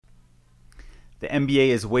the NBA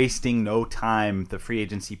is wasting no time. The free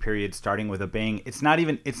agency period starting with a bang. It's not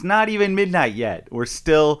even midnight yet. We're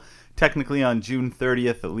still technically on June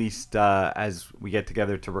 30th, at least as we get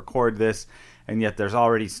together to record this, and yet there's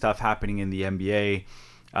already stuff happening in the NBA.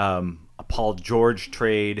 A Paul George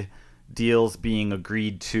trade, deals being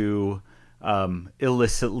agreed to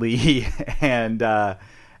illicitly, and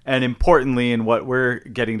importantly, in what we're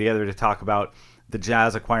getting together to talk about, the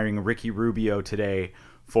Jazz acquiring Ricky Rubio today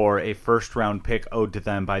for a first-round pick owed to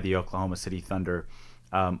them by the Oklahoma City Thunder,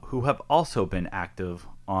 who have also been active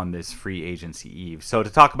on this free agency eve. So to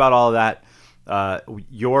talk about all of that,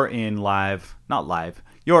 you're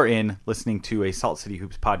listening to a Salt City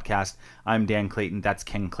Hoops podcast. I'm Dan Clayton. That's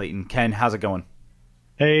Ken Clayton. Ken, how's it going?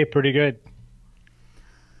 Hey, pretty good.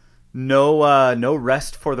 No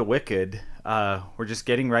rest for the wicked. We're just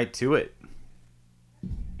getting right to it.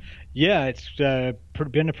 Yeah, it's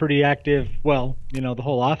been a pretty active, the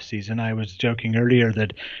whole off season. I was joking earlier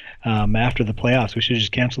that after the playoffs, we should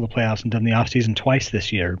just cancel the playoffs and done the off season twice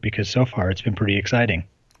this year, because so far it's been pretty exciting.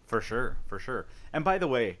 For sure. And by the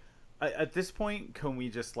way, at this point, can we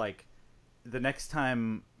just the next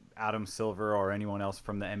time Adam Silver or anyone else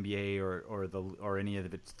from the NBA or any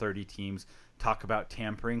of its 30 teams talk about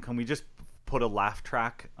tampering, can we just put a laugh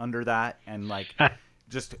track under that and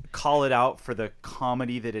just call it out for the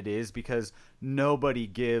comedy that it is, because nobody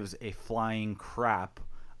gives a flying crap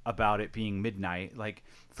about it being midnight.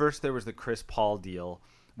 First there was the Chris Paul deal,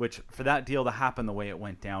 which for that deal to happen the way it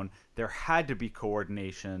went down, there had to be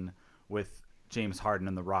coordination with James Harden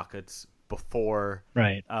and the Rockets before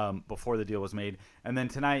the deal was made. And then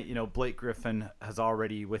tonight, Blake Griffin has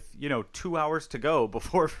already, with 2 hours to go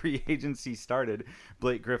before free agency started,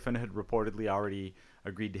 Blake Griffin had reportedly already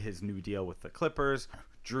agreed to his new deal with the Clippers.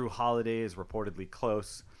 Drew Holiday is reportedly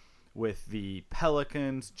close with the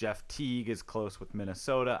Pelicans. Jeff Teague is close with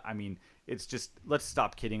Minnesota. I mean, it's just, let's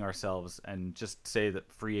stop kidding ourselves and just say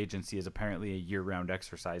that free agency is apparently a year-round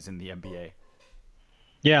exercise in the NBA.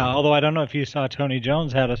 Yeah, although I don't know if you saw, Tony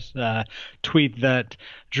Jones had a tweet that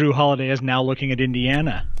Drew Holiday is now looking at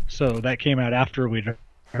Indiana. So that came out after we'd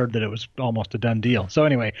heard that it was almost a done deal. So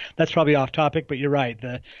anyway, that's probably off topic, but you're right.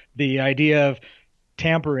 The idea of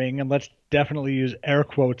tampering, and let's definitely use air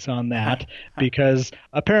quotes on that, because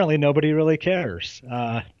apparently nobody really cares.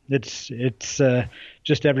 It's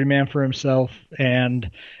just every man for himself.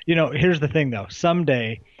 And here's the thing though: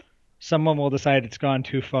 someday someone will decide it's gone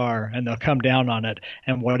too far and they'll come down on it,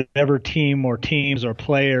 and whatever team or teams or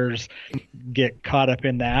players get caught up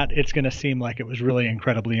in that, it's going to seem like it was really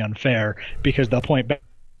incredibly unfair, because they'll point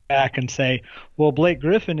back and say, well, Blake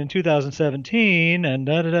Griffin in 2017 and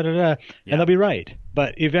and they'll be right.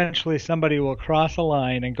 But eventually somebody will cross a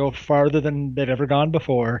line and go farther than they've ever gone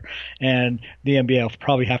before, and the NBA will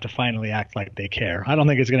probably have to finally act like they care. I don't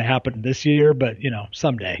think it's going to happen this year, but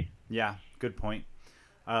someday. Yeah, good point.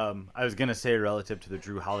 I was going to say relative to the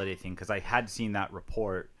Drew Holiday thing, because I had seen that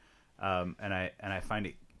report, and I find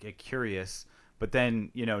it curious. But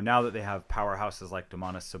then, now that they have powerhouses like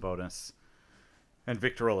Domantas Sabonis and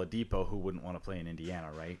Victor Oladipo, who wouldn't want to play in Indiana,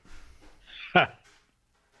 right?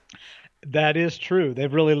 That is true.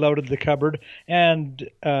 They've really loaded the cupboard, and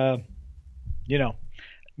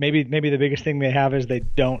maybe the biggest thing they have is they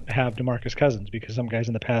don't have DeMarcus Cousins, because some guys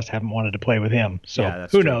in the past haven't wanted to play with him. So yeah,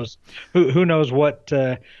 who knows? Who knows what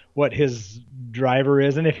his driver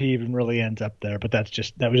is, and if he even really ends up there. But that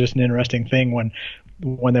was just an interesting thing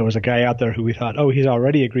when there was a guy out there who we thought, oh, he's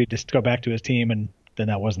already agreed to go back to his team, and then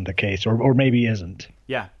that wasn't the case, or maybe isn't.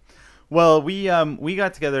 Yeah. Well, we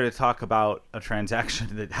got together to talk about a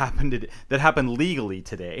transaction that happened legally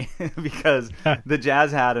today, because the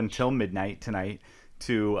Jazz had until midnight tonight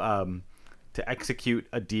to execute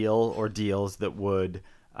a deal or deals that would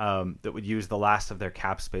use the last of their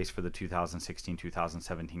cap space for the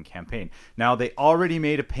 2016-2017 campaign. Now, they already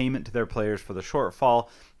made a payment to their players for the shortfall,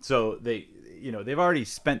 so they've already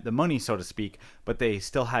spent the money, so to speak, but they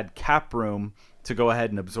still had cap room to go ahead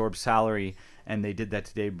and absorb salary, and they did that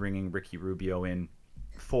today, bringing Ricky Rubio in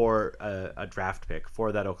for a draft pick,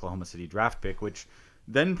 for that Oklahoma City draft pick, which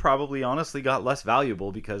then probably honestly got less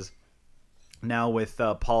valuable, because now with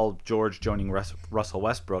Paul George joining Russell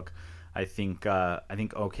Westbrook, I think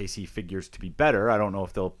OKC figures to be better. I don't know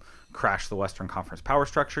if they'll crash the Western Conference power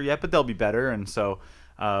structure yet, but they'll be better, and so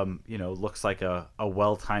looks like a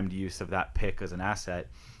well-timed use of that pick as an asset.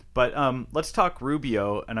 But let's talk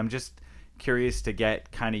Rubio, and I'm just curious to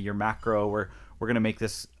get kind of your macro. We're going to make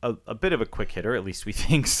this a bit of a quick hitter, at least we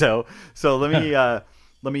think so. So let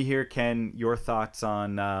me hear, Ken, your thoughts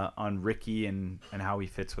on Ricky and how he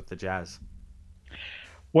fits with the Jazz.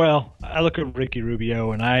 Well, I look at Ricky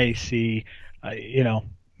Rubio and I see,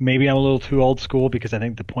 maybe I'm a little too old school because I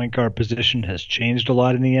think the point guard position has changed a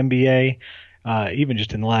lot in the NBA, even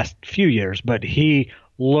just in the last few years. But he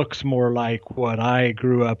looks more like what I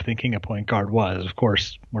grew up thinking a point guard was. Of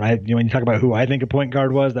course, when you talk about who I think a point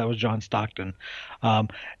guard was, that was John Stockton, um,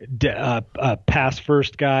 a pass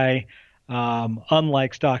first guy.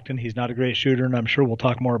 Unlike Stockton, he's not a great shooter, and I'm sure we'll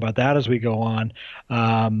talk more about that as we go on.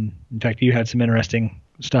 In fact, you had some interesting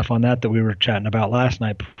stuff on that we were chatting about last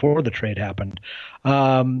night before the trade happened.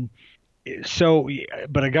 Um,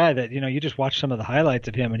 but a guy that, you just watch some of the highlights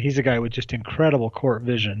of him, and he's a guy with just incredible court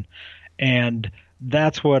vision. And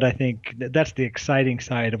that's what I think, that's the exciting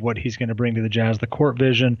side of what he's going to bring to the Jazz, the court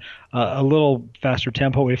vision, a little faster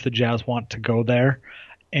tempo if the Jazz want to go there.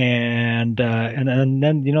 And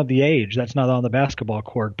then the age, that's not on the basketball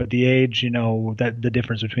court, but the age, that the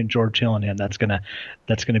difference between George Hill and him, that's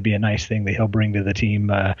gonna be a nice thing that he'll bring to the team,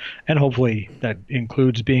 and hopefully that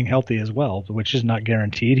includes being healthy as well, which is not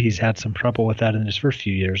guaranteed. He's had some trouble with that in his first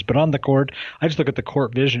few years, but on the court, I just look at the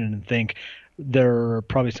court vision and think there are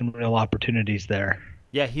probably some real opportunities there.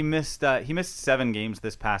 Yeah, he missed 7 games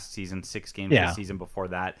this past season, 6 games the season before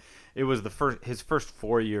that. It was his first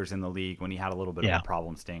 4 years in the league when he had a little bit of a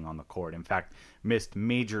problem staying on the court. In fact, missed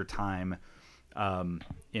major time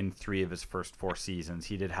in 3 of his first 4 seasons.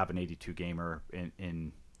 He did have an 82 gamer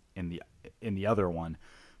in the other one,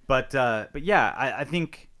 but yeah, I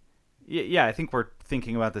think we're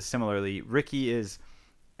thinking about this similarly. Ricky is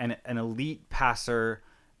an elite passer,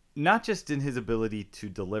 not just in his ability to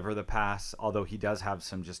deliver the pass, although he does have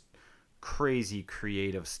some just crazy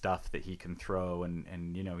creative stuff that he can throw, and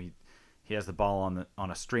he has the ball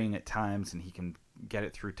on a string at times, and he can get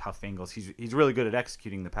it through tough angles. He's really good at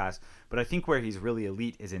executing the pass, but I think where he's really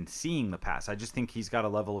elite is in seeing the pass. I just think he's got a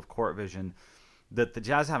level of court vision that the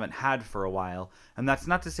Jazz haven't had for a while, and that's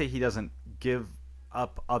not to say he doesn't give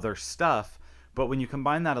up other stuff, but when you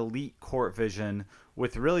combine that elite court vision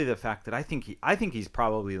with really the fact that I think he's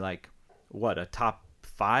probably like a top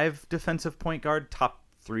 5 defensive point guard, top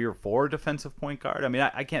 3 or 4 defensive point guard. I mean,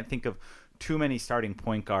 I can't think of too many starting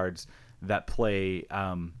point guards that play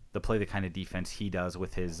the kind of defense he does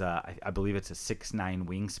with his I believe it's a 6'9"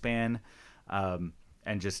 wingspan,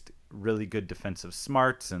 and just really good defensive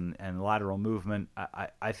smarts and lateral movement.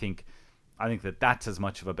 I think that's as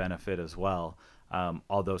much of a benefit as well.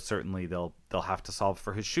 Although certainly they'll have to solve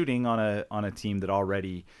for his shooting on a team that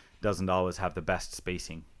already doesn't always have the best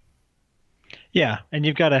spacing. Yeah, and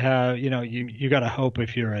you've got to have, you got to hope,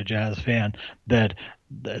 if you're a Jazz fan, that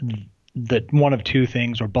one of two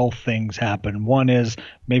things or both things happen. One is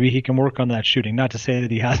maybe he can work on that shooting. Not to say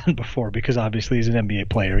that he hasn't before, because obviously he's an NBA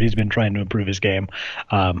player. He's been trying to improve his game.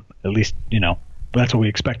 At least, that's what we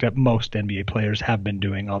expect that most NBA players have been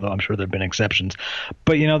doing, although I'm sure there have been exceptions.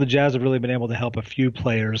 But, the Jazz have really been able to help a few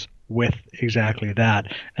players with exactly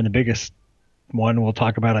that. And the biggest one we'll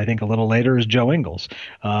talk about, I think, a little later is Joe Ingles.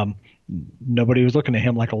 Nobody was looking at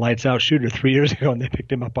him like a lights-out shooter 3 years ago, and they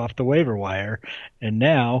picked him up off the waiver wire. And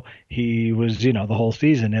now he was, the whole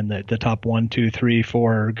season in the top 1, 2, 3,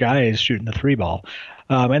 4 guys shooting the 3 ball.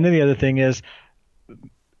 And then the other thing is,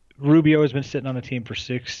 Rubio has been sitting on a team for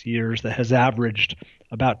 6 years that has averaged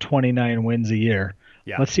about 29 wins a year.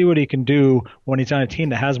 Yeah. Let's see what he can do when he's on a team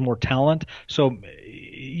that has more talent. So,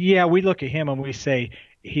 yeah, we look at him and we say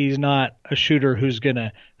he's not a shooter who's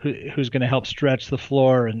gonna help stretch the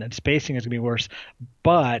floor, and spacing is gonna be worse.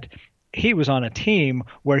 But he was on a team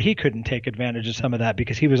where he couldn't take advantage of some of that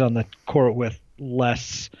because he was on the court with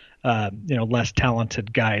less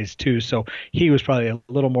talented guys too. So he was probably a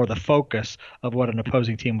little more the focus of what an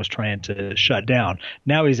opposing team was trying to shut down.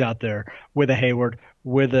 Now he's out there with a Hayward,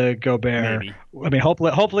 with a Gobert. Maybe. I mean,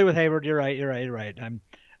 hopefully with Hayward. You're right.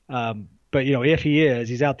 But if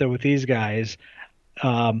he's out there with these guys.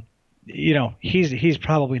 He's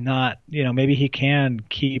probably not. Maybe he can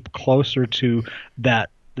keep closer to that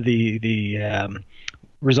the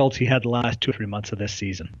results he had the last 2 or 3 months of this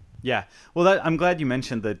season. Yeah, well, I'm glad you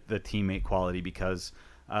mentioned the teammate quality, because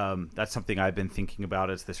that's something I've been thinking about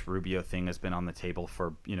as this Rubio thing has been on the table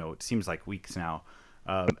for it seems like weeks now.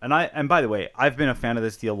 And by the way, I've been a fan of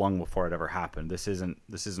this deal long before it ever happened. This isn't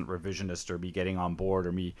revisionist or me getting on board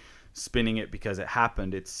or me spinning it because it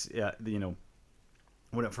happened. It's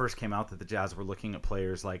when it first came out that the Jazz were looking at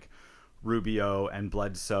players like Rubio and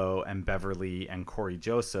Bledsoe and Beverly and Corey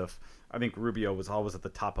Joseph, I think Rubio was always at the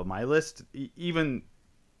top of my list. Even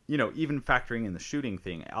factoring in the shooting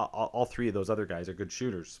thing, all 3 of those other guys are good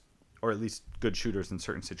shooters, or at least good shooters in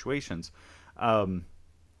certain situations. And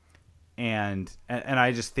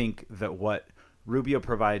I just think that what Rubio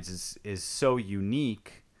provides is so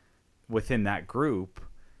unique within that group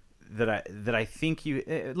that I think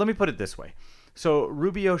let me put it this way. So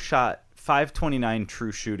Rubio shot 529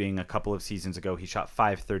 true shooting a couple of seasons ago. He shot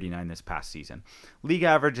 539 this past season. League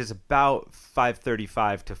average is about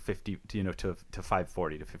 535 to 50, to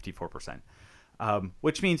 540 to 54%.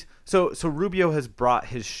 Which means so Rubio has brought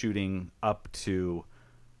his shooting up to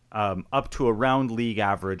around league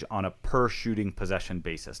average on a per shooting possession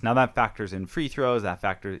basis. Now that factors in free throws, that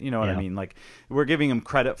factors, you know what I mean? Like, we're giving him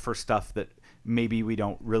credit for stuff that maybe we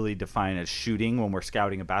don't really define as shooting when we're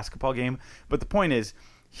scouting a basketball game. But the point is,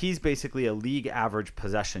 he's basically a league average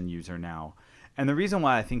possession user now. And the reason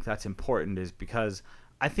why I think that's important is because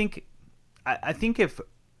I think if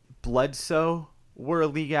Bledsoe were a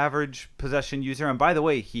league average possession user, and by the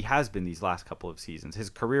way, he has been these last couple of seasons.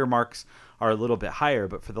 His career marks are a little bit higher,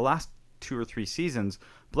 but for the last 2 or 3 seasons,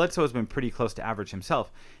 Bledsoe has been pretty close to average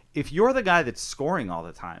himself. If you're the guy that's scoring all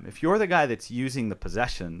the time, if you're the guy that's using the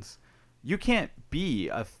possessions, you can't be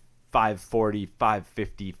a 540,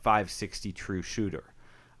 550, 560 true shooter.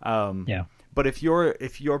 But if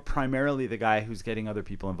you're primarily the guy who's getting other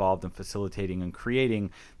people involved and facilitating and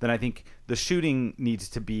creating, then I think the shooting needs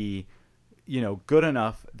to be, good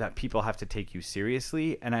enough that people have to take you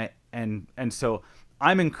seriously. And so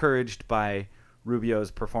I'm encouraged by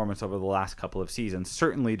Rubio's performance over the last couple of seasons.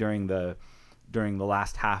 Certainly during the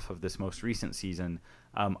last half of this most recent season,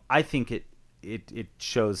 I think it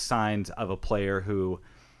shows signs of a player who,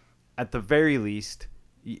 at the very least,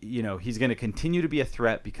 he's going to continue to be a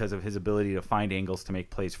threat because of his ability to find angles to make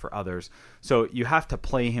plays for others. So you have to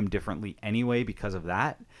play him differently anyway because of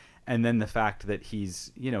that. And then the fact that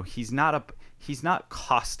he's not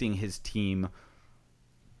costing his team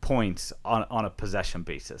points on a possession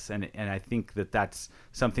basis. And I think that's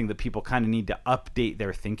something that people kind of need to update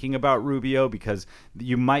their thinking about Rubio, because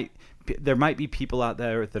there might be people out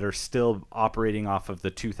there that are still operating off of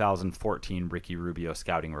the 2014 Ricky Rubio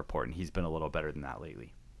scouting report, and he's been a little better than that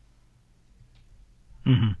lately.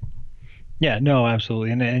 Mm-hmm. Yeah, no, absolutely.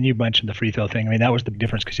 And you mentioned the free throw thing. I mean, that was the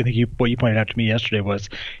difference, because I think what you pointed out to me yesterday was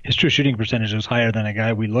his true shooting percentage was higher than a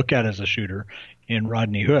guy we look at as a shooter in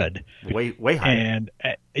Rodney Hood. Way higher. And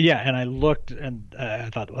and I looked and I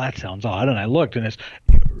thought, well, that sounds odd. And I looked, and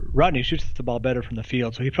Rodney shoots the ball better from the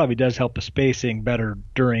field, so he probably does help the spacing better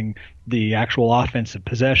during the actual offensive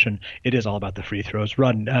possession. It is all about the free throws.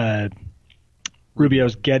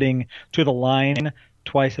 Rubio's getting to the line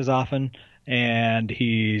twice as often, and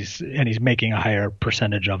he's making a higher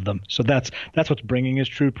percentage of them. So that's what's bringing his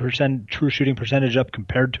true shooting percentage up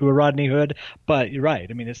compared to a Rodney Hood. But you're right.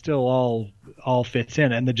 I mean, it still all fits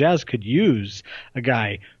in, and the Jazz could use a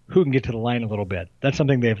guy who can get to the line a little bit. That's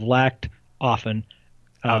something they've lacked often.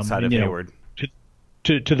 Outside of Hayward.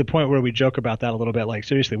 To the point where we joke about that a little bit. Like,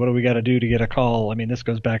 seriously, what do we got to do to get a call? I mean, this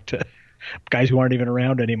goes back to guys who aren't even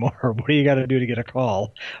around anymore. What do you got to do to get a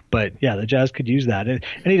call? But yeah, the Jazz could use that. And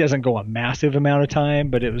he doesn't go a massive amount of time,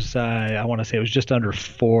 but it was, I want to say it was just under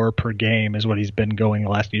 4 per game is what he's been going the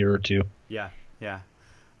last year or two. Yeah.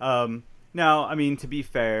 Now, I mean, to be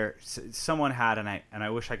fair, someone had, and I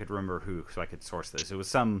wish I could remember who, so I could source this. It was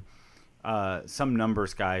some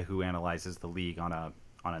numbers guy who analyzes the league on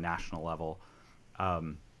a national level,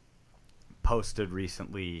 posted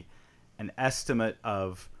recently an estimate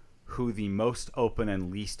of who the most open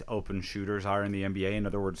and least open shooters are in the NBA. In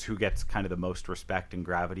other words, who gets kind of the most respect and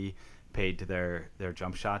gravity paid to their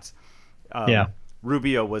jump shots.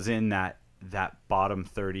 Rubio was in that bottom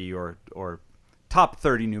 30 or top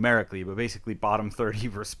 30 numerically, but basically bottom 30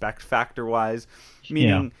 respect factor wise,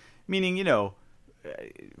 meaning the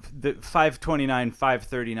 529,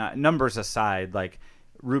 539 numbers aside, like,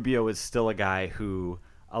 Rubio is still a guy who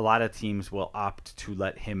a lot of teams will opt to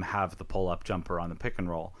let him have the pull-up jumper on the pick and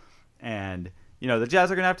roll. And, the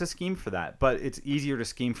Jazz are going to have to scheme for that. But it's easier to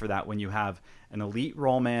scheme for that when you have an elite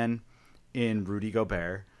roll man in Rudy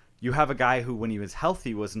Gobert. You have a guy who, when he was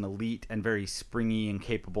healthy, was an elite and very springy and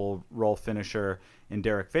capable roll finisher in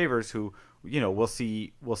Derek Favors, who, we'll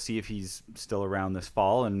see if he's still around this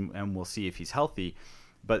fall, and we'll see if he's healthy.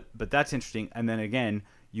 But that's interesting. And then again,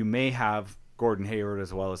 you may have Gordon Hayward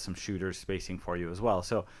as well as some shooters spacing for you as well.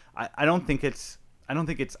 So I don't think it's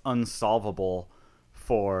unsolvable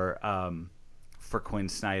for Quinn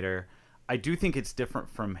Snyder. I do think it's different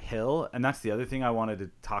from Hill, and that's the other thing I wanted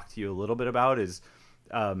to talk to you a little bit about is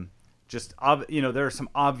there are some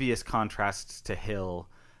obvious contrasts to Hill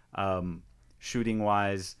shooting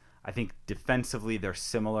wise. I think defensively they're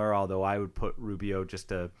similar, although I would put Rubio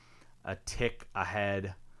just a tick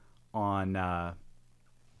ahead on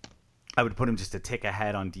I would put him just a tick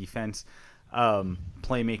ahead on defense.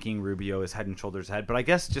 Playmaking, Rubio is head and shoulders ahead. But I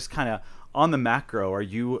guess just kind of on the macro, are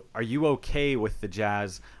you okay with the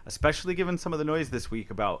Jazz, especially given some of the noise this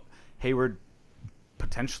week about Hayward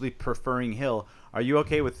potentially preferring Hill. Are you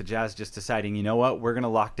okay with the Jazz just deciding, you know what, we're going to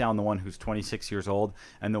lock down the one who's 26 years old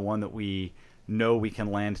and the one that we know we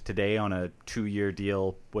can land today on a 2-year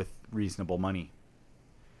deal with reasonable money?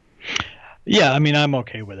 Yeah, I mean, I'm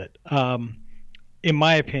okay with it. In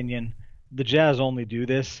my opinion, the Jazz only do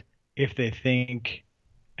this if they think,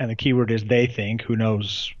 and the key word is they think, who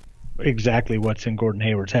knows exactly what's in Gordon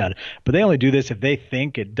Hayward's head, but they only do this if they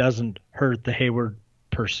think it doesn't hurt the Hayward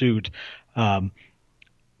pursuit,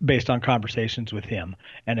 based on conversations with him.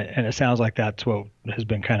 And it sounds like that's what has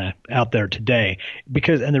been kind of out there today.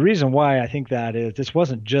 And the reason why I think that is, this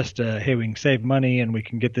wasn't just hey, we can save money and we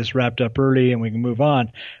can get this wrapped up early and we can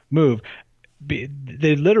move.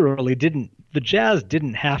 They literally didn't. The Jazz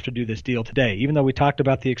didn't have to do this deal today, even though we talked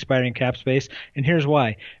about the expiring cap space. And here's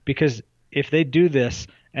why. Because if they do this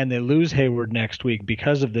and they lose Hayward next week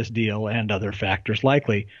because of this deal and other factors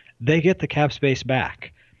likely, they get the cap space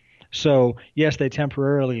back. So, yes, they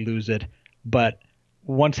temporarily lose it, but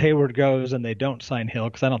once Hayward goes and they don't sign Hill,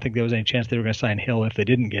 because I don't think there was any chance they were going to sign Hill if they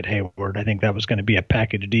didn't get Hayward. I think that was going to be a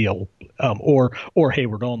package deal, or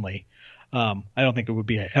Hayward only. I don't think it would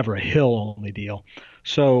be ever a Hill only deal.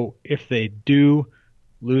 So if they do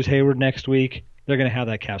lose Hayward next week, they're going to have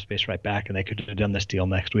that cap space right back, and they could have done this deal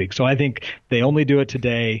next week. So I think they only do it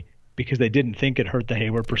today because they didn't think it hurt the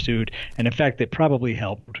Hayward pursuit, and in fact, it probably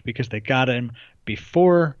helped because they got him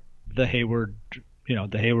before the Hayward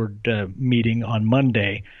meeting on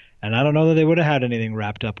Monday. And I don't know that they would have had anything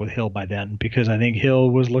wrapped up with Hill by then, because I think Hill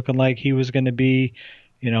was looking like he was going to be,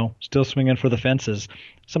 still swinging for the fences.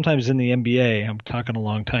 Sometimes in the NBA, I'm talking a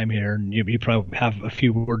long time here, and you probably have a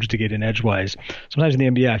few words to get in edgewise. Sometimes in the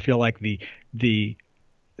NBA, I feel like the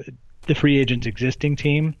free agent's existing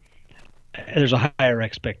team, there's a higher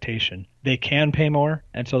expectation. They can pay more,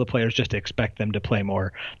 and so the players just expect them to play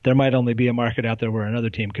more. There might only be a market out there where another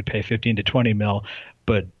team could pay 15 to 20 mil,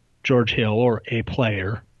 but George Hill or a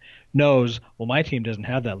player knows, well, my team doesn't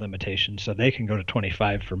have that limitation, so they can go to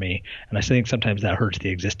 25 for me. And I think sometimes that hurts the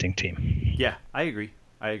existing team. Yeah, I agree.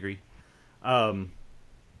 I agree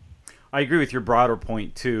with your broader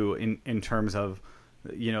point too, in terms of,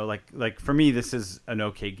 like for me, this is an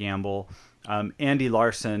okay gamble. Andy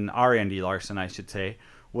Larson, I should say,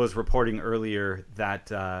 was reporting earlier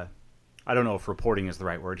that I don't know if reporting is the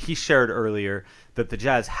right word. He shared earlier that the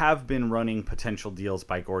Jazz have been running potential deals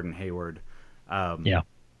by Gordon Hayward.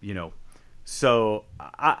 So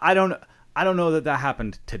I don't know that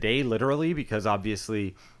happened today, literally, because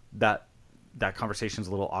obviously that conversation's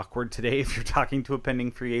a little awkward today if you're talking to a pending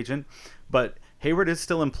free agent. But Hayward is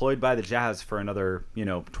still employed by the Jazz for another,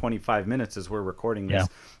 25 minutes as we're recording this.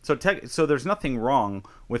 Yeah. So there's nothing wrong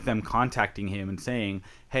with them contacting him and saying,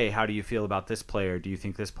 hey, how do you feel about this player? Do you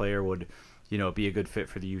think this player would, be a good fit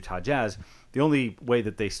for the Utah Jazz? The only way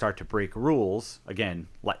that they start to break rules, again,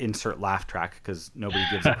 insert laugh track because nobody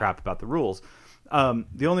gives a crap about the rules.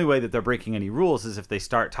 The only way that they're breaking any rules is if they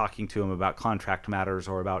start talking to him about contract matters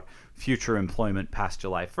or about future employment past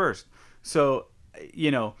July 1st. So,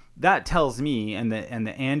 that tells me, and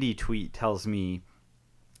the Andy tweet tells me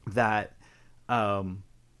that that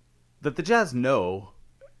the Jazz know,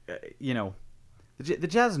 the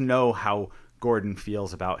Jazz know how Gordon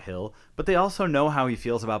feels about Hill, but they also know how he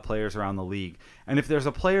feels about players around the league. And if there's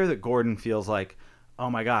a player that Gordon feels like, oh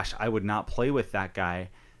my gosh, I would not play with that guy,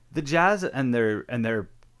 the Jazz and their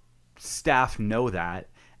staff know that,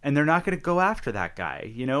 and they're not going to go after that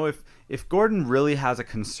guy. If Gordon really has a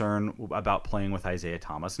concern about playing with Isaiah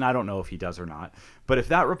Thomas, and I don't know if he does or not, but if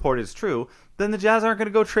that report is true, then the Jazz aren't going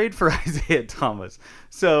to go trade for Isaiah Thomas.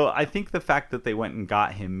 So I think the fact that they went and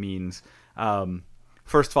got him means,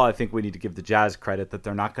 first of all, I think we need to give the Jazz credit that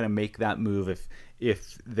they're not going to make that move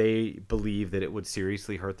if they believe that it would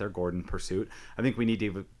seriously hurt their Gordon pursuit. I think we need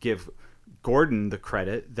to give Gordon the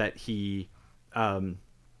credit that he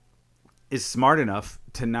is smart enough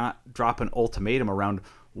to not drop an ultimatum around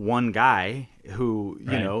one guy who,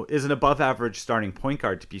 is an above average starting point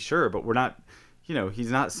guard, to be sure, but we're not, he's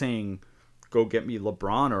not saying go get me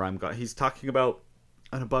LeBron or he's talking about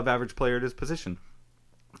an above average player at his position.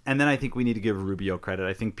 And then I think we need to give Rubio credit.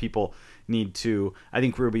 I think I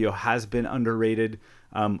think Rubio has been underrated,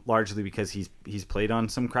 largely because he's played on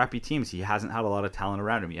some crappy teams. He hasn't had a lot of talent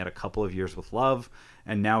around him. He had a couple of years with Love,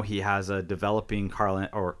 and now he has had a developing Karl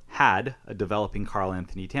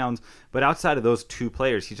Anthony Towns. But outside of those two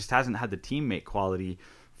players, he just hasn't had the teammate quality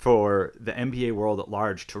for the NBA world at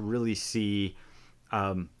large to really see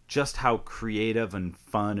just how creative and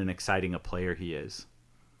fun and exciting a player he is.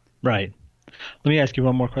 Right. Let me ask you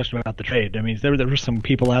one more question about the trade. I mean, there were some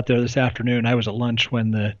people out there this afternoon. I was at lunch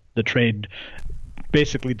when the trade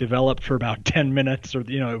basically developed for about 10 minutes, or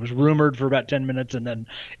it was rumored for about 10 minutes, and then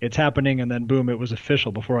it's happening, and then boom, it was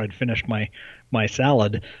official before I'd finished my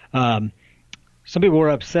salad. Some people were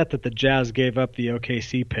upset that the Jazz gave up the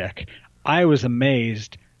OKC pick. I was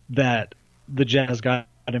amazed that the Jazz got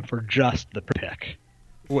him for just the pick.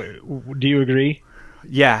 Do you agree?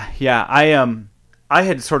 Yeah. I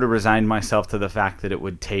had sort of resigned myself to the fact that it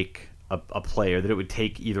would take a player, that it would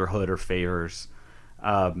take either Hood or Favors,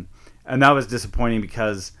 and that was disappointing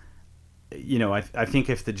because, I think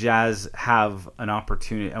if the Jazz have an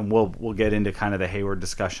opportunity, and we'll get into kind of the Hayward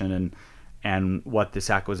discussion and what this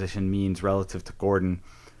acquisition means relative to Gordon,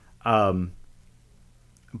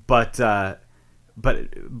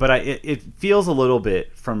 it feels a little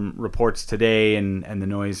bit from reports today and the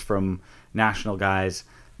noise from national guys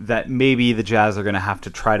that maybe the Jazz are going to have to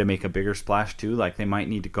try to make a bigger splash too. Like they might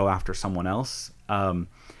need to go after someone else. And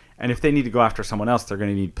if they need to go after someone else, they're going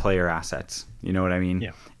to need player assets. You know what I mean?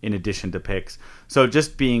 Yeah. In addition to picks. So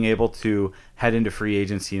just being able to head into free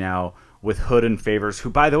agency now with Hood and Favors, who,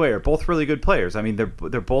 by the way, are both really good players. I mean, they're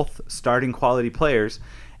both starting quality players.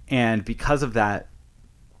 And because of that,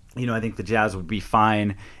 I think the Jazz would be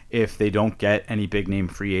fine if they don't get any big name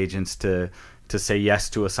free agents to say yes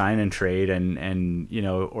to a sign and trade, and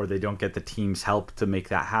or they don't get the team's help to make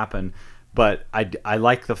that happen. But I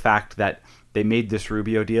like the fact that they made this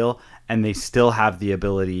Rubio deal, and they still have the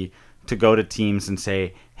ability to go to teams and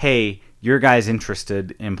say, hey, your guy's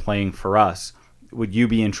interested in playing for us. Would you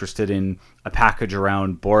be interested in a package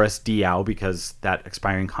around Boris Diaw, because that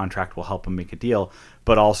expiring contract will help him make a deal,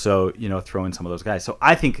 but also, throw in some of those guys. So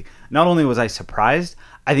I think not only was I surprised,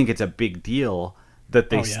 I think it's a big deal that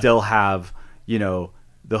they still have, the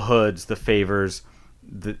Hoods, the Favors,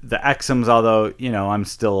 the Exums, although, I'm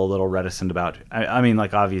still a little reticent about. I mean,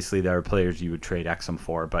 like, obviously there are players you would trade Exum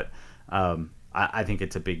for, but I think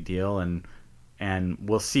it's a big deal, and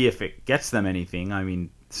we'll see if it gets them anything. I mean,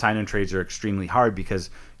 sign and trades are extremely hard because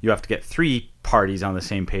you have to get three parties on the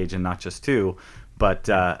same page and not just two. But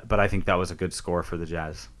I think that was a good score for the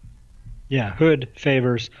Jazz. Yeah, Hood,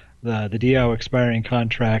 Favors, the Diaw expiring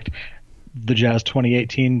contract, the Jazz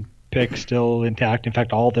 2018 pick still intact. In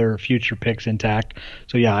fact, all their future picks intact.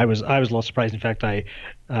 So yeah, I was a little surprised. In fact, as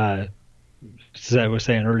I was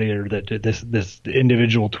saying earlier, that this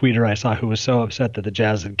individual tweeter I saw who was so upset that the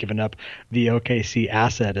Jazz had given up the OKC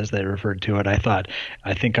asset, as they referred to it,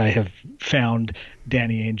 I think I have found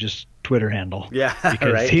Danny Ainge's Twitter handle. Yeah,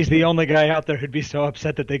 because right. He's the only guy out there who'd be so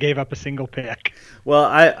upset that they gave up a single pick. Well,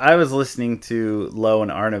 I was listening to Lowe and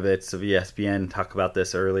Arnovitz of ESPN talk about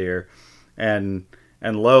this earlier, and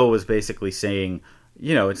Lowe was basically saying,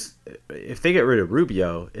 it's if they get rid of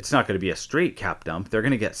Rubio, it's not going to be a straight cap dump. They're going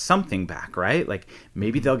to get something back, right? Like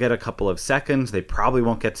maybe they'll get a couple of seconds. They probably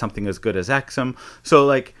won't get something as good as Exum. So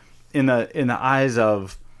like in the eyes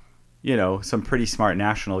of some pretty smart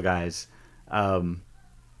national guys, I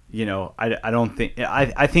don't think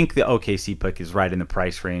I think the OKC pick is right in the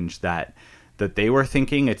price range that they were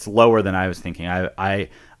thinking. It's lower than I was thinking. I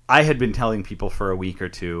had been telling people for a week or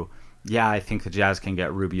two, yeah, I think the Jazz can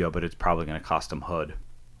get Rubio, but it's probably going to cost them Hood.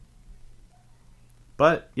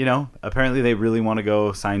 But, apparently they really want to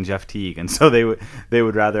go sign Jeff Teague, and so they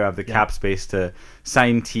would rather have the cap space to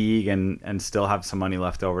sign Teague and still have some money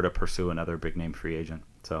left over to pursue another big-name free agent.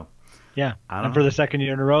 So yeah, and for the second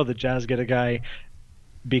year in a row, the Jazz get a guy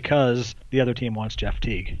because the other team wants Jeff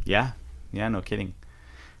Teague. Yeah, no kidding.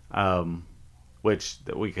 Which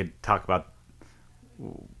we could talk about.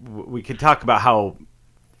 We could talk about how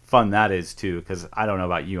fun that is too, because I don't know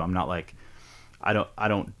about you, I'm not like I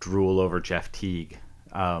don't drool over Jeff Teague.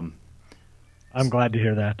 I'm glad to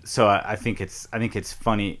hear that. So I think it's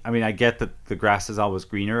funny. I mean, I get that the grass is always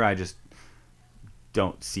greener. I just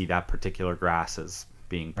don't see that particular grass as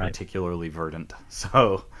being particularly verdant.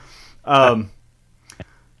 So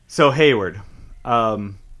so Hayward,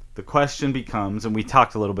 the question becomes, and we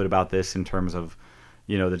talked a little bit about this in terms of,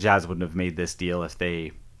 the Jazz wouldn't have made this deal if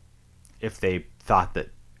they thought that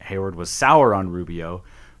Hayward was sour on Rubio,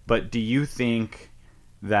 but do you think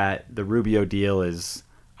that the Rubio deal is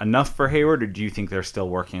enough for Hayward, or do you think they're still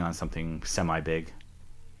working on something semi-big?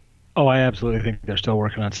 Oh, I absolutely think they're still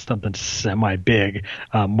working on something semi-big.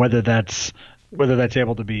 Whether that's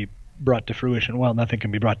able to be brought to fruition, well, nothing can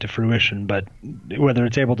be brought to fruition, but whether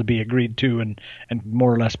it's able to be agreed to and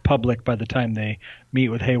more or less public by the time they meet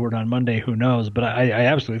with Hayward on Monday, who knows? But I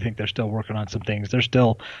absolutely think they're still working on some things. They're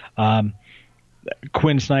still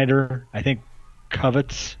Quinn Snyder, I think,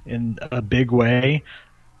 covets in a big way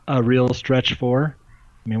a real stretch four.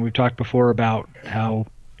 I mean, we've talked before about how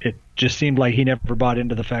it just seemed like he never bought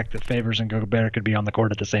into the fact that Favors and Gobert could be on the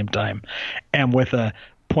court at the same time. And with a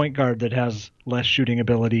point guard that has less shooting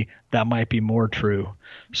ability, that might be more true.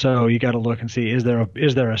 So you got to look and see, is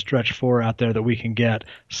there a stretch four out there that we can get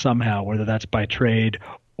somehow, whether that's by trade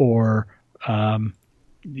or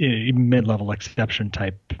mid-level exception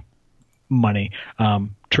type money.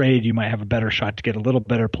 Trade, you might have a better shot to get a little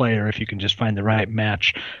better player if you can just find the right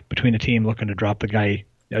match between a team looking to drop a guy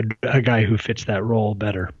who fits that role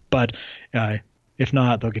better. But if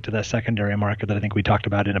not, they'll get to that secondary market that I think we talked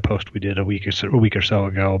about in a post we did a week or so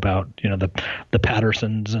ago about the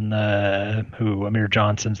Pattersons and the Amir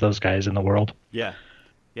Johnsons, those guys in the world. Yeah.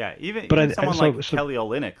 Even someone like Kelly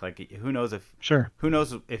Olynyk, like who knows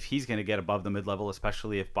if he's going to get above the mid level,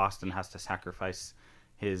 especially if Boston has to sacrifice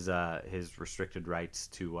his restricted rights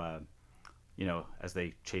to as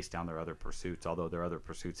they chase down their other pursuits. Although their other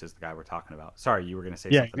pursuits is the guy we're talking about. Sorry, you were going to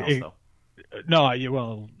say something else though. No,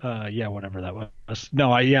 whatever that was.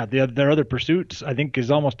 No, their other pursuits, I think, is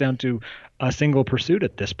almost down to a single pursuit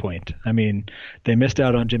at this point. I mean, they missed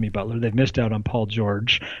out on Jimmy Butler. They've missed out on Paul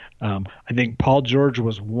George. I think Paul George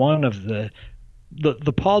was one of the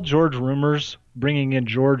Paul George rumors, bringing in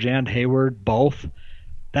George and Hayward both.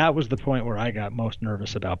 That was the point where I got most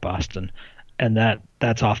nervous about Boston, and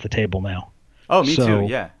that's off the table now. Oh, me too.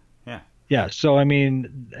 Yeah. Yeah. So I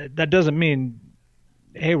mean, that doesn't mean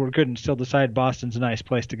Hayward couldn't still decide Boston's a nice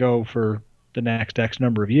place to go for the next X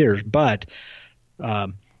number of years. But, I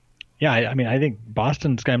mean, I think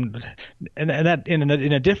Boston's and that in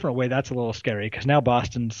a different way, that's a little scary because now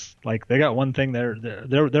Boston's like, they got one thing,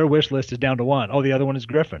 their wish list is down to one. Oh, the other one is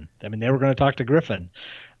Griffin. I mean, they were going to talk to Griffin.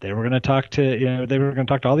 They were going to talk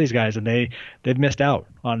to all these guys, and they've missed out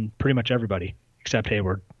on pretty much everybody except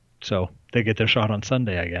Hayward. So they get their shot on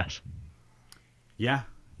Sunday, I guess. Yeah.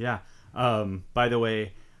 By the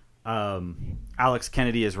way, Alex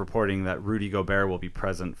Kennedy is reporting that Rudy Gobert will be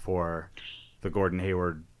present for the Gordon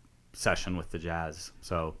Hayward session with the Jazz.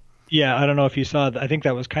 So yeah, I don't know if you saw. I think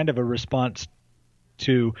that was kind of a response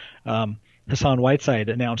to Hassan Whiteside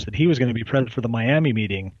announced that he was going to be present for the Miami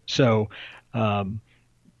meeting. So, and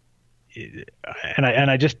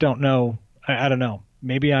I just don't know. I don't know.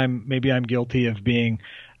 Maybe I'm guilty of being.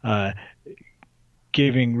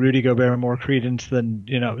 Giving Rudy Gobert more credence than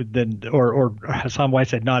or Hassan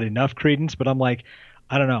Whiteside not enough credence, but I'm like,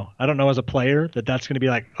 I don't know. I don't know as a player that's going to be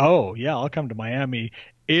like, oh yeah, I'll come to Miami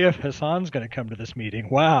if Hassan's going to come to this meeting.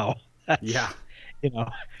 Wow. Yeah.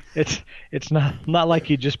 It's not like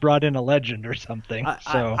he just brought in a legend or something.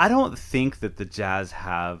 I don't think that the Jazz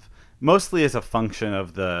have, mostly as a function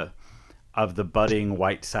of the budding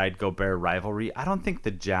Whiteside Gobert rivalry. I don't think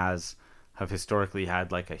the Jazz have historically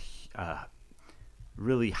had like a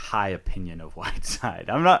really high opinion of Whiteside.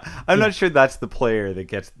 I'm not sure that's the player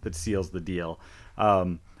that seals the deal.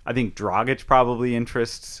 I think Dragic probably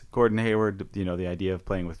interests Gordon Hayward. The idea of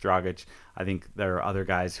playing with Dragic. I think there are other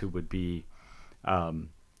guys who would be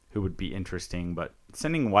interesting, but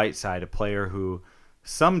sending Whiteside, a player who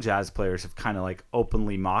some Jazz players have kind of like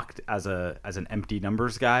openly mocked as an empty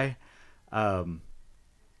numbers guy. That's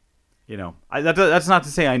not to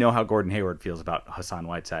say I know how Gordon Hayward feels about Hassan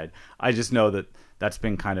Whiteside. I just know that that's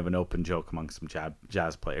been kind of an open joke among some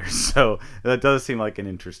Jazz players. So that does seem like an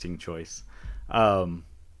interesting choice. Joe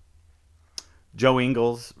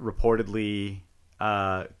Ingles reportedly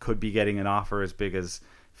could be getting an offer as big as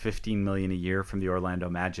 $15 million a year from the Orlando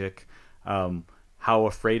Magic. How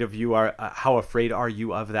afraid are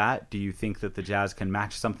you of that? Do you think that the Jazz can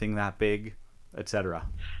match something that big, etc.?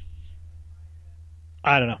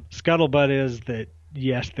 I don't know. Scuttlebutt is that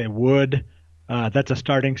yes, they would. That's a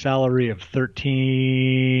starting salary of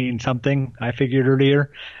 13 something. I figured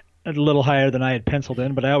earlier, a little higher than I had penciled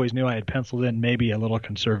in, but I always knew I had penciled in maybe a little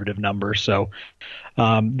conservative number. So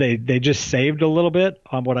they just saved a little bit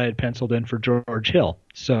on what I had penciled in for George Hill.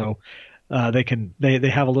 So they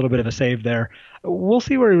have a little bit of a save there. We'll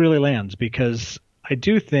see where he really lands because I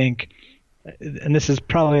do think. And this is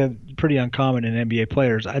probably pretty uncommon in NBA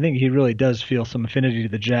players. I think he really does feel some affinity to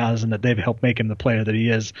the Jazz and that they've helped make him the player that he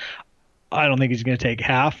is. I don't think he's going to take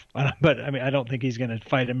half, but I mean, I don't think he's going to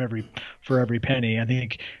fight him for every penny. I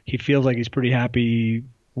think he feels like he's pretty happy,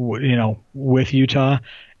 with Utah,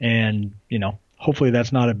 and hopefully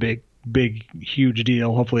that's not a big, huge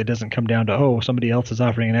deal. Hopefully it doesn't come down to somebody else is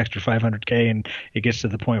offering an extra $500K, and it gets to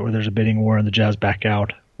the point where there's a bidding war and the Jazz back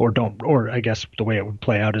out. Or I guess the way it would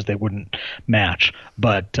play out is they wouldn't match.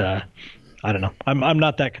 But I don't know. I'm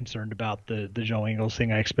not that concerned about the Joe Ingles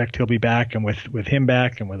thing. I expect he'll be back, and with him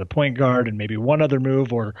back, and with a point guard, and maybe one other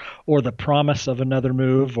move, or the promise of another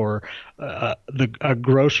move, or a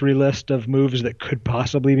grocery list of moves that could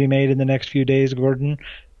possibly be made in the next few days. Gordon,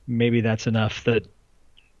 maybe that's enough. That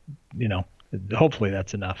hopefully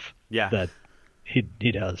that's enough. Yeah. That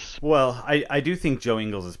he does. Well, I do think Joe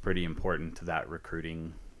Ingles is pretty important to that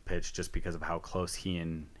recruiting pitch just because of how close he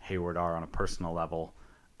and Hayward are on a personal level.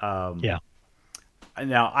 Yeah.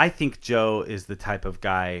 Now, I think Joe is the type of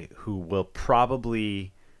guy who will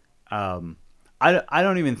probably I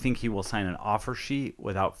don't even think he will sign an offer sheet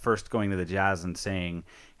without first going to the Jazz and saying,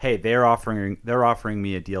 "Hey, they're offering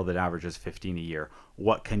me a deal that averages 15 a year.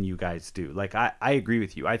 What can you guys do?" Like I agree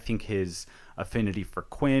with you. I think his affinity for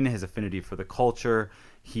Quinn, his affinity for the culture,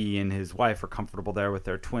 he and his wife are comfortable there with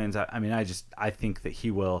their twins. I think that he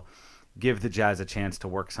will give the Jazz a chance to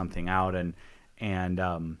work something out and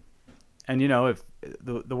if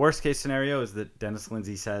the worst case scenario is that Dennis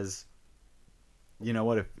Lindsey says, "You know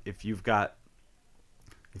what, if you've got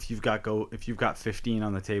 15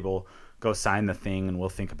 on the table, go sign the thing and we'll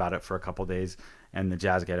think about it for a couple days," and the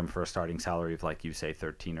Jazz get him for a starting salary of, like you say,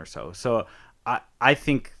 13 or so. So I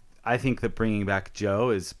think that bringing back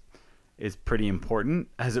Joe is pretty important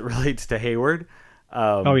as it relates to Hayward.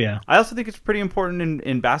 Oh yeah. I also think it's pretty important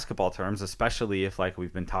in basketball terms, especially if, like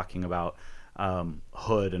we've been talking about,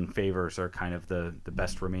 Hood and Favors are kind of the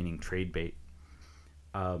best remaining trade bait.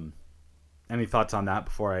 Any thoughts on that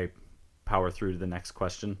before I power through to the next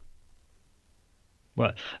question?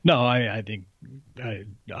 Well, no, I think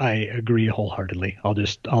I agree wholeheartedly. I'll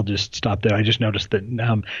just stop there. I just noticed that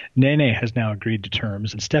Nene has now agreed to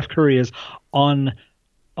terms, and Steph Curry is on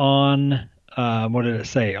what did it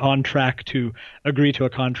say? On track to agree to a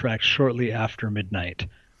contract shortly after midnight,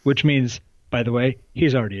 which means, by the way,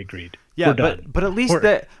 he's already agreed. Yeah, but at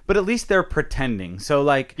least they're pretending. So,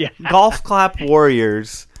 like, yeah. Golf clap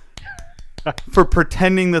Warriors for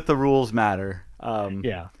pretending that the rules matter.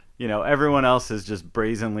 Yeah. Everyone else is just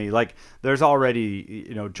brazenly, like, there's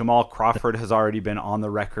already, Jamal Crawford has already been on the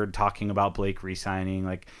record talking about Blake re-signing.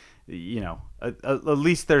 Like, at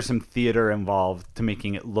least there's some theater involved to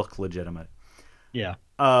making it look legitimate. Yeah.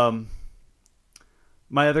 My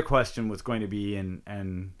other question was going to be,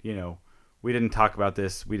 and we didn't talk about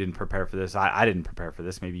this. We didn't prepare for this. I didn't prepare for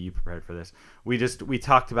this. Maybe you prepared for this. We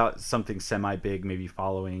talked about something semi-big maybe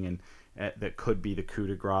following, and that could be the coup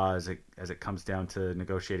de grace as it comes down to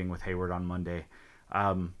negotiating with Hayward on Monday.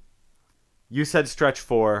 You said stretch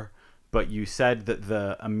 4, but you said that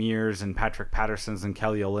the Amirs and Patrick Pattersons and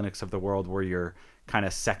Kelly Olynyk's of the world were your kind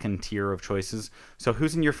of second tier of choices. So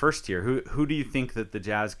who's in your first tier? Who do you think that the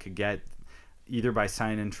Jazz could get either by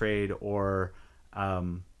sign and trade or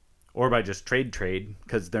by just trade,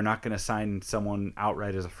 because they're not going to sign someone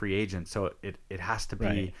outright as a free agent. So it has to be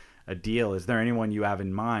right. a deal. Is there anyone you have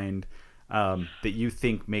in mind that you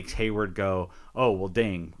think makes Hayward go, "Oh, well,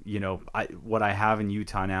 dang, what I have in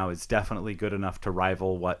Utah now is definitely good enough to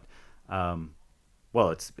rival what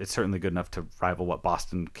it's certainly good enough to rival what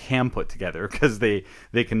Boston can put together, because they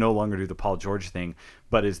can no longer do the Paul George thing."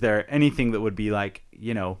 But is there anything that would be like,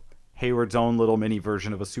 Hayward's own little mini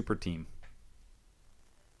version of a super team?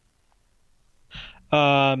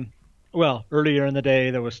 Well, earlier in the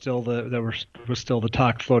day, there was still the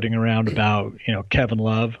talk floating around about Kevin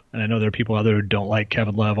Love, and I know there are people out there who don't like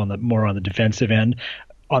Kevin Love more on the defensive end.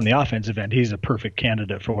 On the offensive end, he's a perfect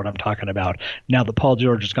candidate for what I'm talking about. Now that Paul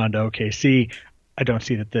George has gone to OKC, I don't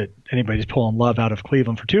see that anybody's pulling Love out of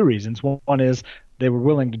Cleveland for two reasons. One is they were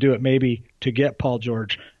willing to do it maybe to get Paul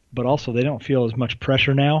George, but also they don't feel as much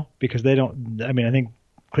pressure now because they don't. I mean, I think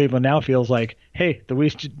Cleveland now feels like, hey, the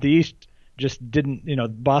East just didn't,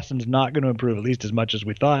 Boston's not going to improve at least as much as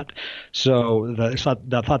we thought. So I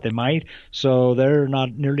thought they might. So they're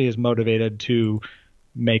not nearly as motivated to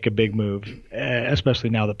make a big move, especially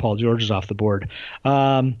now that Paul George is off the board.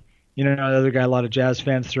 Another guy a lot of Jazz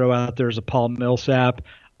fans throw out there is a Paul Millsap.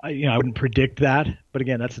 I wouldn't predict that, but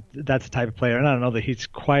again, that's the type of player, and I don't know that he's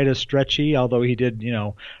quite as stretchy, although he did,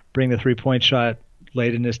 bring the 3-point shot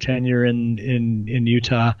late in his tenure in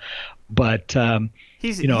Utah. But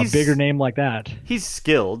he's a bigger name like that. He's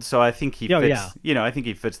skilled, so I think he fits. Yeah. I think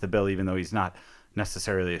he fits the bill, even though he's not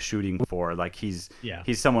necessarily a shooting four. Like he's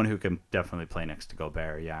someone who can definitely play next to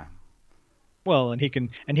Gobert. Yeah. Well, and he can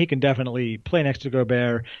definitely play next to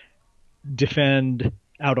Gobert, defend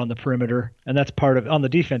out on the perimeter, and that's part of on the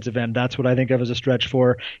defensive end. That's what I think of as a stretch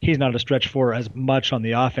four. He's not a stretch four as much on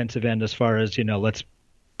the offensive end as far as let's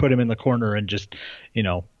put him in the corner and just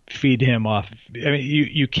feed him off. I mean,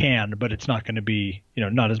 you can, but it's not going to be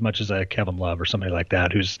not as much as a Kevin Love or somebody like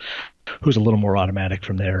that who's a little more automatic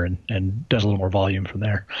from there and does a little more volume from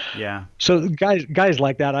there. Yeah. So guys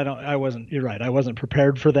like that, you're right, I wasn't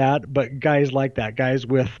prepared for that, but guys like that, guys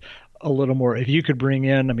with a little more, if you could bring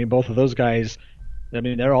in, I mean, both of those guys, I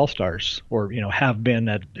mean, they're all stars or have been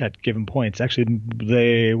at given points. Actually,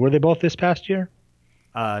 were they both this past year?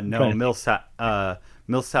 No, Millsap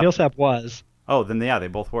was. Oh, then yeah, they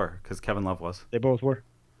both were because Kevin Love was. They both were.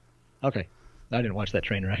 Okay. I didn't watch that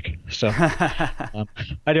train wreck, so I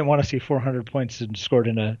didn't want to see 400 points scored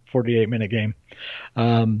in a 48-minute game.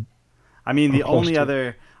 I mean, the only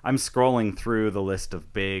other I'm scrolling through the list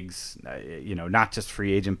of bigs, not just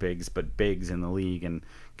free agent bigs, but bigs in the league, and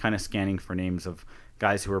kind of scanning for names of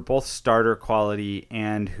guys who are both starter quality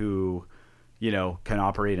and who, can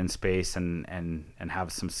operate in space and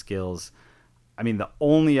have some skills. I mean, the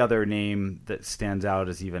only other name that stands out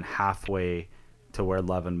as even halfway to where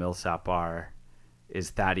Love and Millsap are is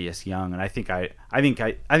Thaddeus Young, and I think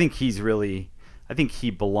he's really, I think he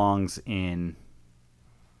belongs in.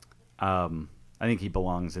 I think he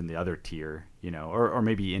belongs in the other tier, or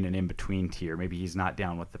maybe in an in-between tier. Maybe he's not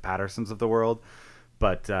down with the Pattersons of the world,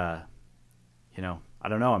 but I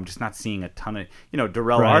don't know. I'm just not seeing a ton of,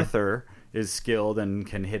 Darrell Arthur is skilled and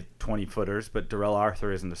can hit 20-footers, but Darrell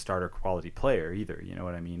Arthur isn't a starter quality player either. You know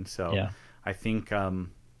what I mean? So yeah. I think, I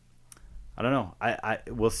don't know.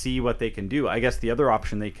 We'll see what they can do. I guess the other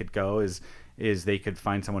option they could go is they could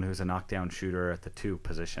find someone who's a knockdown shooter at the 2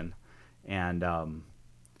 position. And,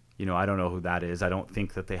 I don't know who that is. I don't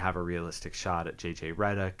think that they have a realistic shot at JJ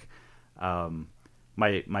Redick.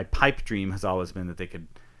 My pipe dream has always been that they could,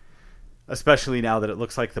 especially now that it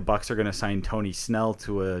looks like the Bucks are going to sign Tony Snell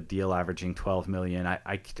to a deal averaging $12 million.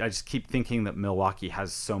 I just keep thinking that Milwaukee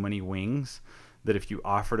has so many wings that if you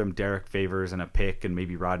offered them Derek Favors and a pick and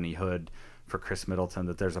maybe Rodney Hood for Chris Middleton,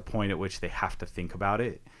 that there's a point at which they have to think about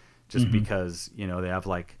it, just because they have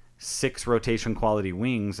like 6 rotation quality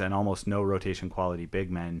wings and almost no rotation quality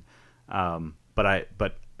big men. But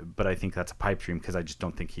I think that's a pipe dream because I just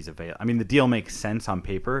don't think he's available. I mean, the deal makes sense on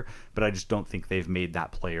paper, but I just don't think they've made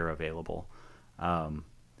that player available.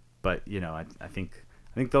 But I think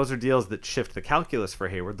those are deals that shift the calculus for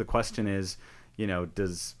Hayward. The question is,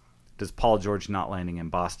 does Paul George not landing in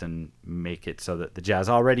Boston make it so that the Jazz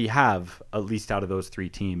already have, at least out of those 3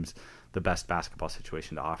 teams, the best basketball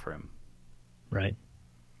situation to offer him? Right.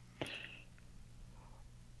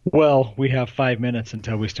 Well, we have 5 minutes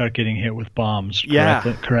until we start getting hit with bombs.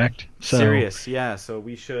 Correct? So, serious, yeah. So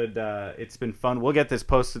we should. It's been fun. We'll get this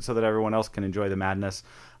posted so that everyone else can enjoy the madness.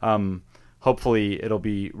 Hopefully, it'll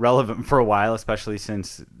be relevant for a while, especially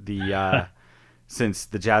since the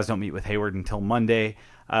Jazz don't meet with Hayward until Monday.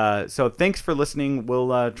 So thanks for listening.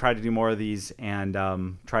 We'll try to do more of these and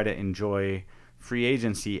try to enjoy free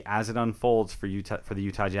agency as it unfolds for the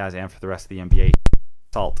Utah Jazz and for the rest of the NBA.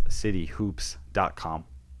 SaltCityHoops.com.